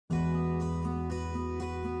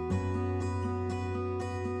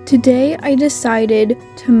Today I decided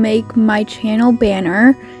to make my channel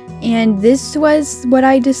banner, and this was what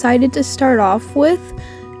I decided to start off with,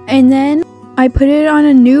 and then I put it on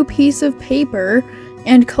a new piece of paper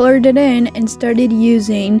and colored it in and started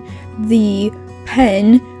using the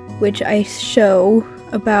pen, which I show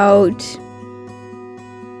about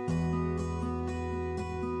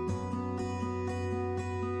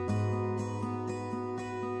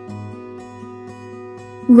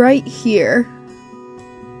right here.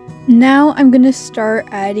 Now I'm going to start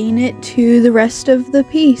adding it to the rest of the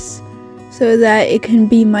piece so that it can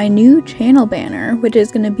be my new channel banner, which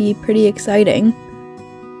is going to be pretty exciting.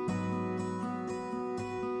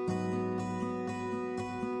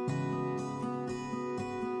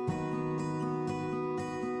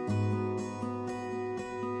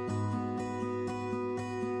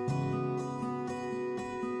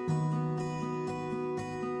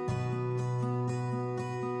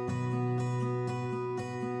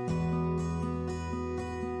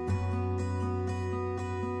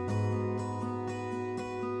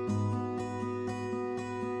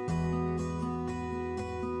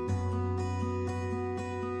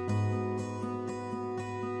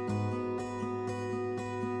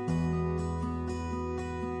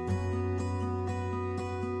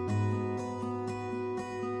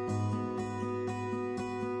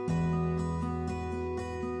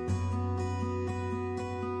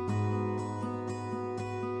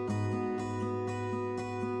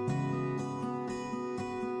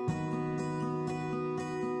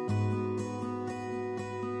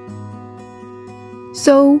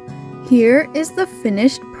 So here is the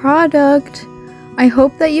finished product. I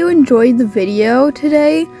hope that you enjoyed the video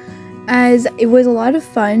today, as it was a lot of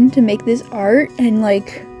fun to make this art and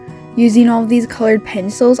like using all of these colored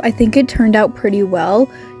pencils. I think it turned out pretty well.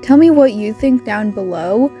 Tell me what you think down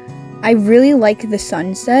below. I really like the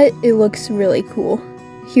sunset. It looks really cool.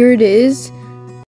 Here it is.